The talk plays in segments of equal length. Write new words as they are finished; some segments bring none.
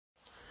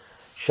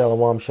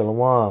Shalom,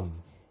 shalom,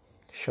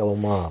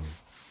 shalom.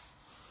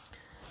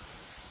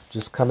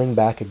 Just coming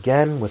back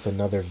again with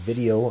another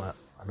video,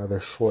 another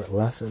short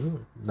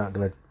lesson. Not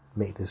going to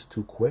make this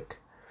too quick.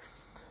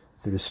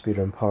 Through the spirit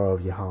and power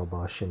of Yahweh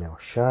Hashem El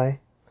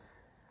Shai.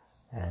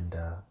 And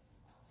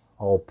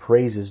all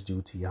praises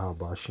due to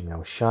Yahweh Hashem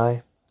El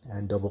Shai.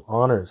 And double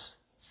honors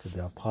to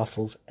the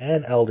apostles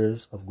and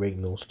elders of Great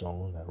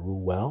Millstone that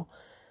rule well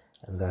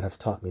and that have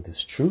taught me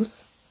this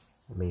truth.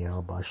 May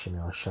Yahweh Hashem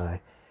El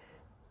Shai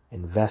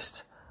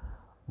invest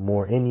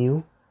more in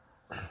you,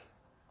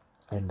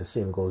 and the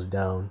same goes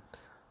down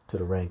to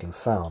the rank and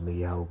file. May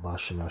Yahweh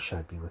Hashem El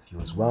Shai be with you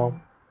as well.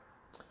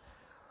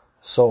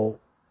 So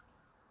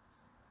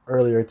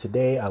earlier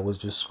today I was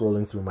just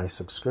scrolling through my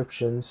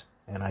subscriptions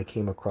and I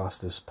came across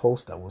this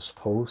post that was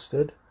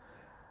posted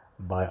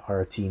by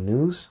RT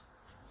News,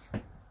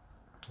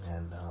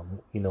 and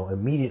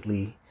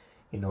immediately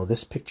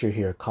this picture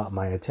here caught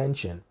my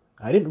attention.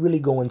 I didn't really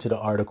go into the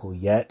article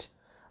yet.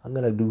 I'm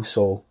gonna do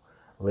so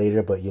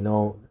later, but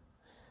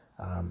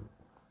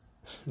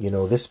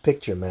this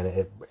picture, man,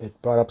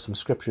 it brought up some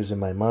scriptures in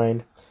my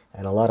mind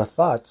and a lot of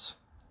thoughts.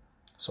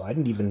 So I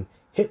didn't even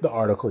hit the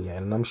article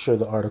yet, and I'm sure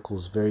the article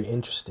is very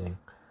interesting,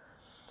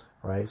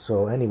 right?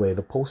 So anyway,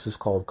 the post is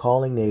called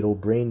 "Calling NATO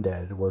Brain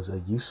Dead Was a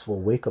Useful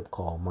Wake-Up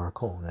Call,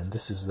 Macron," and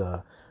this is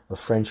the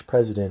French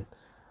president,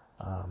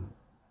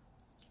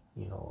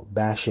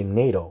 bashing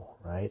NATO,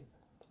 right?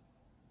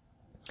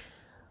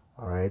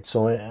 All right.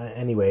 So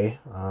anyway,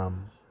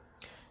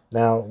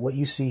 now what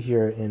you see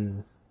here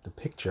in the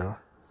picture,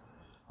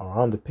 or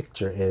on the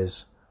picture,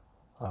 is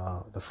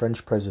the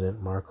French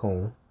president,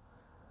 Macron.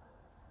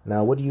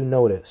 Now, what do you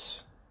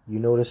notice? You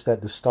notice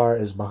that the star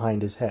is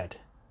behind his head,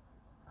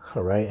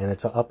 all right, and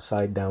it's an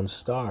upside down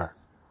star.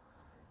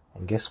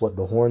 And guess what?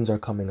 The horns are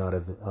coming out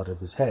of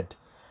his head.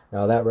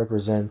 Now that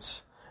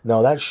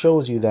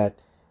shows you that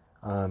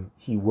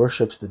he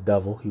worships the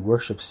devil, he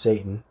worships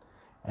Satan,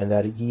 and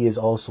that he is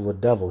also a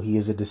devil. He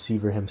is a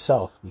deceiver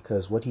himself,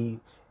 because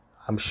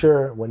I'm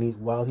sure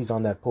while he's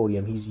on that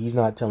podium, he's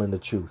not telling the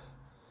truth.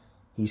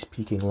 He's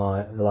speaking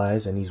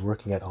lies, and he's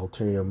working at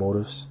ulterior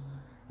motives,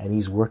 and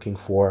he's working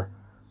for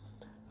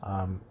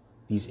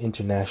these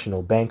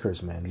international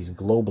bankers, man, these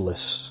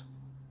globalists,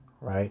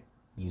 right?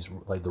 These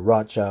like the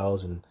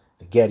Rothschilds and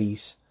the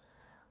Gettys,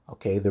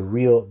 okay, the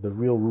real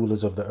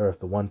rulers of the earth,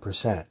 the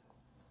 1%.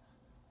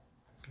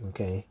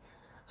 Okay,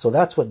 so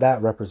that's what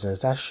that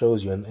represents. That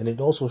shows you, and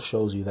it also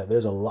shows you that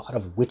there's a lot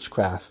of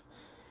witchcraft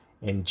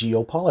in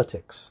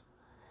geopolitics.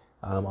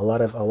 A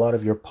lot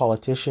of your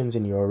politicians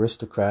and your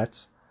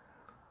aristocrats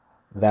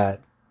that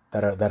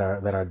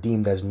are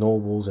deemed as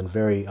nobles and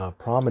very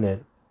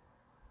prominent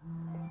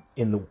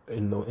in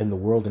the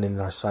world and in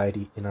our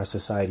society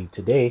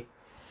today,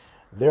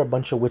 they're a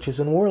bunch of witches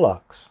and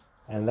warlocks,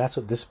 and that's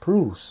what this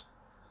proves.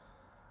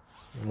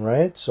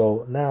 Right?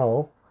 So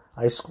now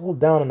I scrolled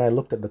down and I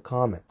looked at the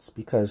comments,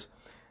 because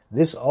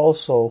this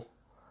also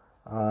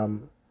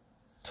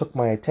took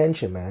my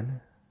attention,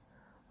 man.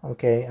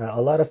 Okay, a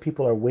lot of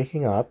people are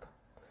waking up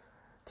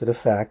to the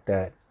fact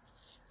that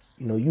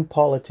you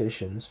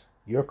politicians,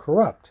 you're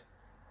corrupt,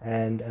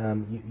 and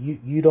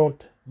you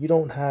don't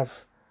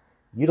have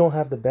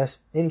the best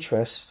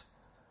interests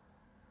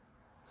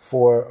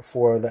for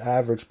the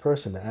average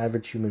person, the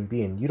average human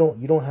being. You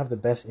don't have the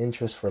best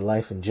interest for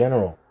life in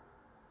general.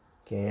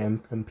 Okay,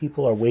 and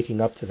people are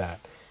waking up to that,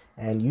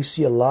 and you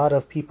see a lot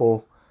of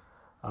people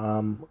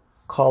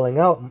calling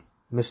out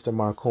Mr.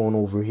 Macron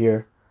over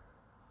here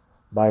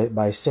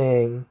by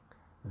saying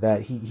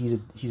that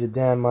he's a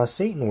damn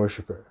Satan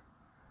worshiper.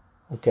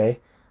 Okay,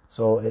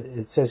 so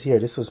it says here,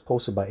 this was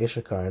posted by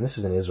Issachar, and this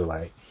is an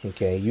Israelite.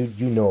 Okay, he's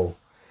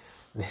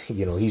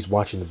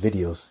watching the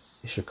videos,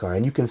 Issachar,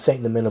 and you can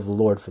thank the men of the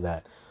Lord for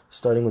that,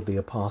 starting with the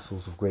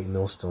apostles of Great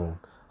Millstone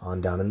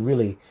on down, and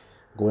really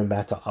going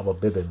back to Abba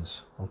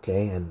Bibbins,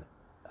 okay, and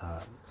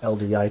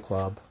Elder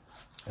Yaquab,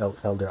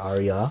 Elder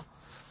Arya,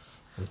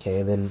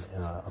 okay, and then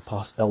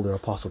Elder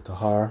Apostle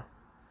Tahar,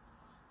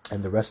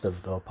 and the rest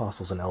of the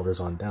apostles and elders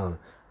on down.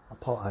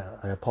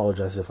 I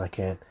apologize if I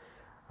can't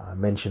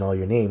mention all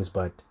your names,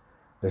 but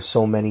there's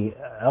so many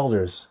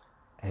elders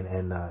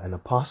and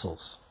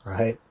apostles,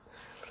 right?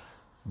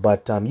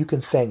 But you can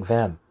thank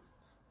them,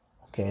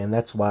 okay, and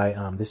that's why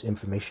this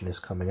information is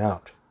coming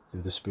out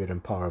through the spirit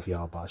and power of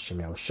Yahweh Hashem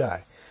El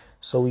Shai.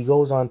 So he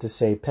goes on to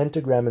say,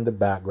 pentagram in the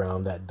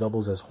background that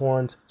doubles as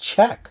horns,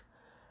 check,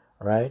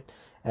 right?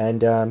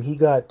 And he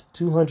got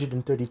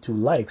 232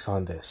 likes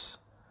on this.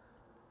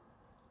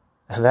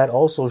 And that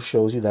also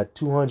shows you that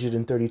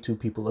 232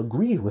 people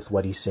agree with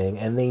what he's saying,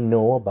 and they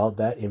know about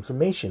that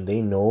information.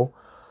 They know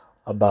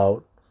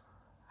about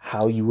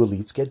how you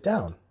elites get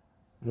down.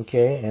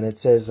 Okay, and it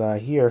says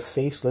here,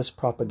 faceless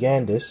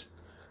propagandist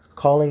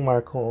calling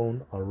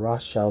Macron a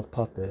Rothschild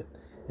puppet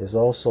is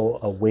also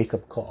a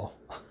wake-up call.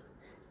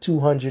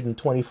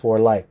 224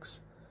 likes.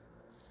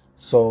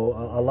 So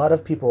a lot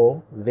of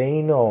people,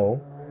 they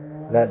know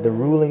that the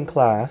ruling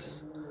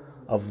class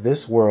of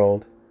this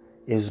world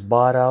is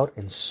bought out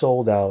and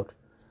sold out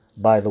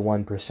by the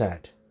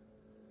 1%.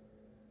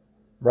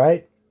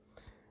 Right?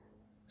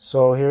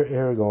 So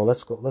here we go.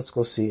 Let's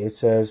go see. It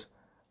says,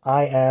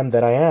 I am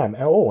that I am.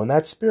 And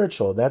that's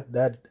spiritual.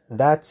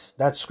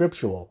 That's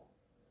scriptural.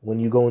 When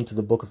you go into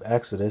the book of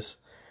Exodus,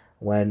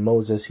 when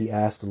Moses, he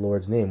asked the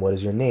Lord's name, what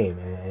is your name?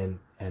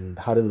 And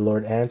how did the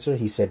Lord answer?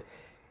 He said,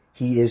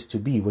 he is to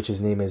be, which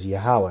his name is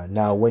Yahweh.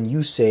 Now, when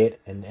you say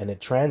it, and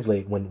it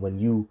translates, when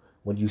you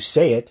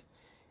say it,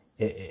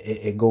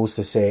 it goes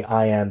to say,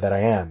 I am that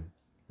I am,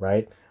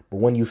 right? But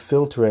when you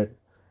filter it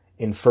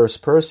in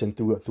first person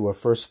through a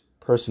first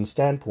person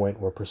standpoint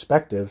or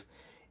perspective,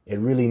 it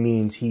really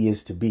means he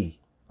is to be.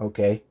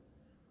 Okay.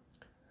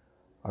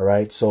 All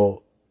right.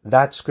 So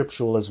that's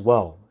scriptural as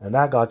well. And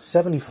that got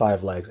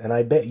 75 likes. And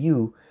I bet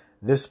you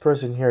this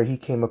person here, he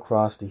came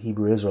across the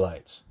Hebrew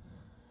Israelites.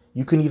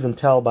 You can even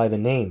tell by the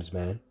names,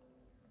 man.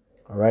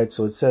 All right.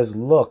 So it says,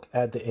 look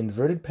at the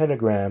inverted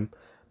pentagram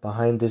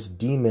behind this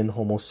demon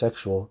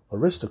homosexual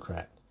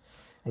aristocrat.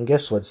 And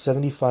guess what?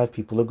 75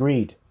 people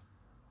agreed.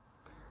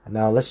 And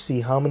now let's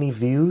see how many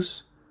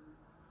views.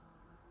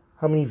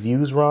 How many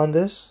views were on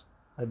this?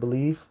 I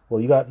believe. Well,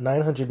 you got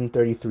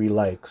 933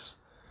 likes.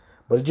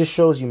 But it just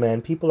shows you,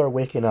 man, people are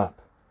waking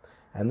up.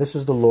 And this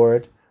is the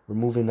Lord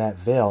removing that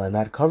veil and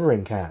that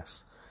covering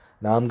cast.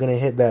 Now I'm going to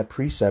hit that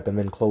precept and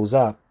then close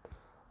up.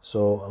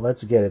 So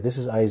let's get it. This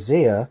is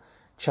Isaiah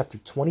chapter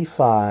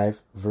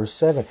 25, verse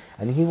 7.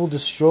 And he will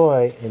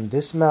destroy in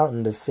this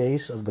mountain the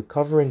face of the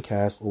covering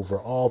cast over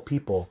all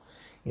people.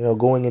 You know,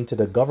 going into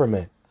the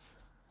government.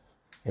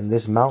 In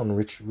this mountain,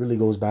 which really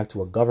goes back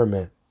to a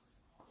government.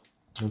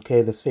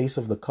 Okay, the face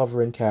of the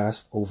covering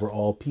cast over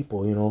all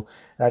people. You know,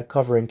 that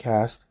covering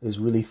cast is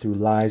really through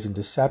lies and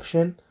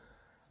deception.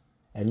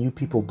 And you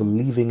people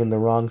believing in the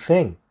wrong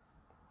thing.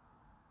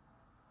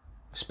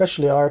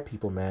 Especially our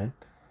people, man.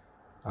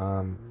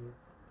 I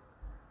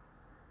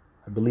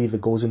believe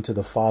it goes into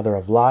the father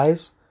of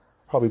lies.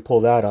 Probably pull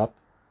that up.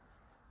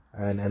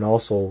 And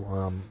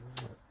also,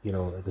 you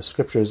know, the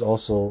scriptures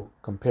also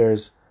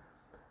compares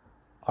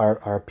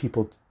our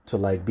people to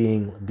like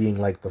being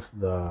like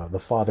the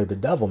father, the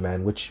devil,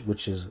 man, which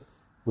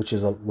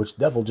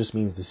devil just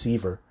means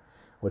deceiver,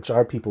 which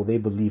our people, they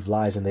believe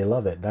lies and they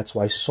love it. That's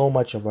why so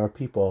much of our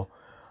people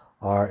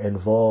are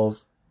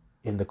involved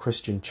in the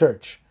Christian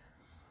church,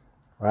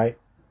 right?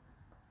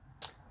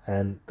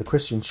 And the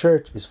Christian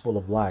church is full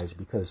of lies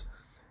because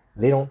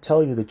they don't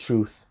tell you the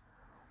truth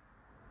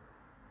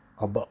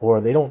about,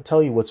 or they don't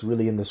tell you what's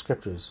really in the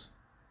scriptures,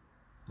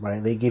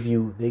 right? They give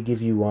you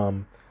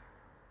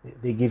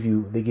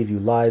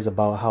lies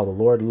about how the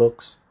Lord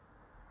looks,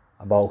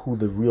 about who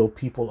the real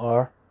people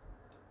are,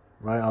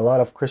 right? A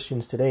lot of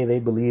Christians today, they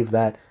believe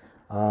that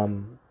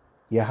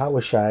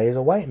Yahweh Shai is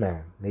a white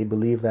man. They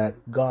believe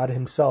that God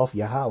himself,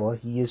 Yahweh,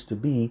 he is to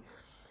be,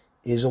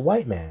 is a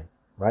white man,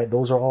 right?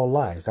 Those are all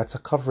lies. That's a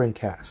covering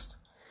cast.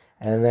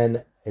 And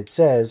then it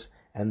says,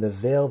 and the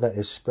veil that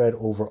is spread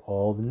over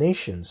all the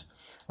nations,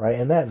 right?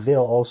 And that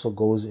veil also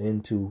goes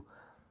into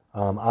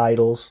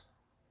idols,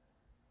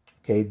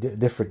 okay,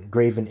 different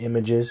graven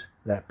images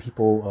that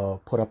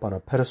people put up on a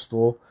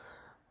pedestal,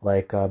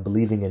 like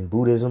believing in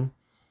Buddhism,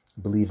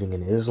 believing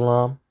in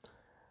Islam,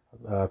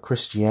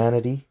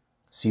 Christianity,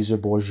 Caesar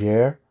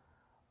Borgia,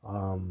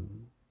 the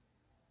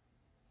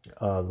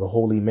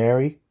Holy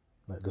Mary,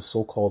 the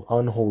so-called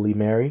unholy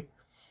Mary,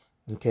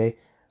 okay,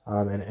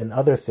 and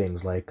other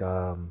things like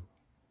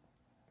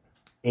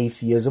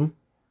atheism,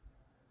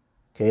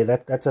 okay,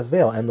 that's a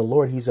veil, and the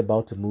Lord, he's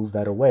about to move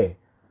that away.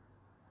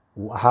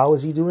 How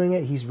is he doing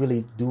it? He's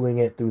really doing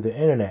it through the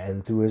internet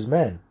and through his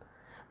men.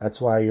 That's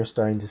why you're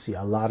starting to see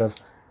a lot of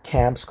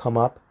camps come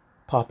up,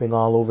 popping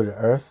all over the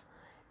earth.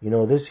 You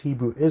know, this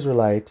Hebrew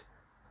Israelite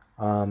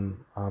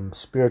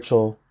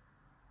spiritual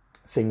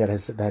thing that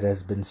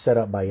has been set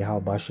up by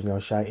Yahweh Bashem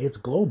Yahushai, it's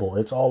global.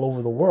 It's all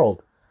over the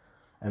world.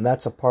 And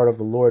that's a part of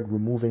the Lord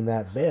removing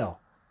that veil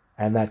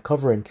and that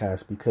covering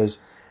cast, because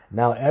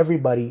now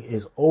everybody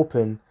is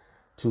open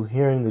to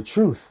hearing the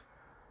truth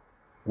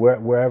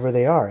wherever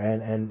they are.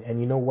 And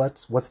you know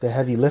what's the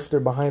heavy lifter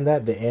behind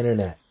that? The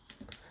internet.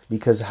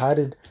 Because how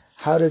did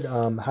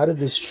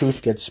this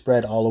truth get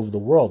spread all over the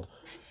world?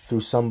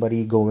 Through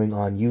somebody going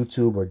on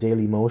YouTube or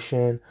Daily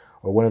Motion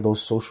or one of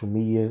those social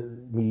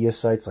media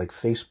sites like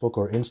Facebook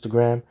or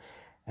Instagram.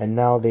 And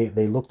now they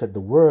looked at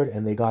the word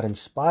and they got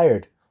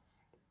inspired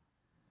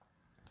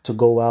to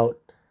go out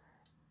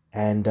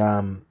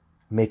and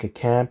make a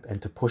camp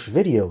and to push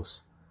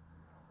videos.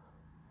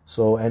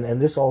 So, and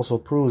this also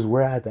proves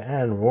we're at the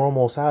end. We're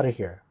almost out of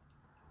here.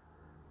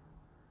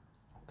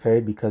 Okay,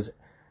 because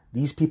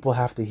these people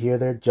have to hear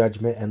their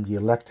judgment and the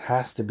elect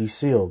has to be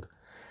sealed.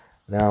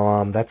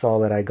 Now, that's all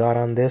that I got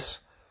on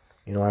this.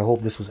 You know, I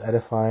hope this was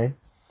edifying.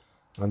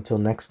 Until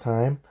next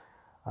time,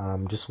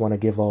 just want to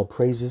give all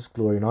praises,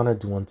 glory, and honor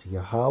due unto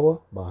Yahweh,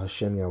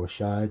 Bahashem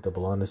Yahushai,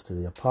 double honors to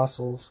the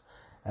apostles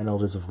and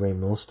elders of Great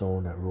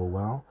Millstone that rule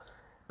well.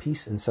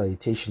 Peace and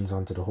salutations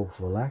unto the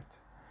hopeful elect.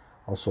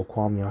 Also,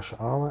 Kwam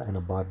Yasha'Allah and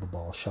Abad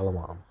Babal.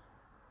 Shalom.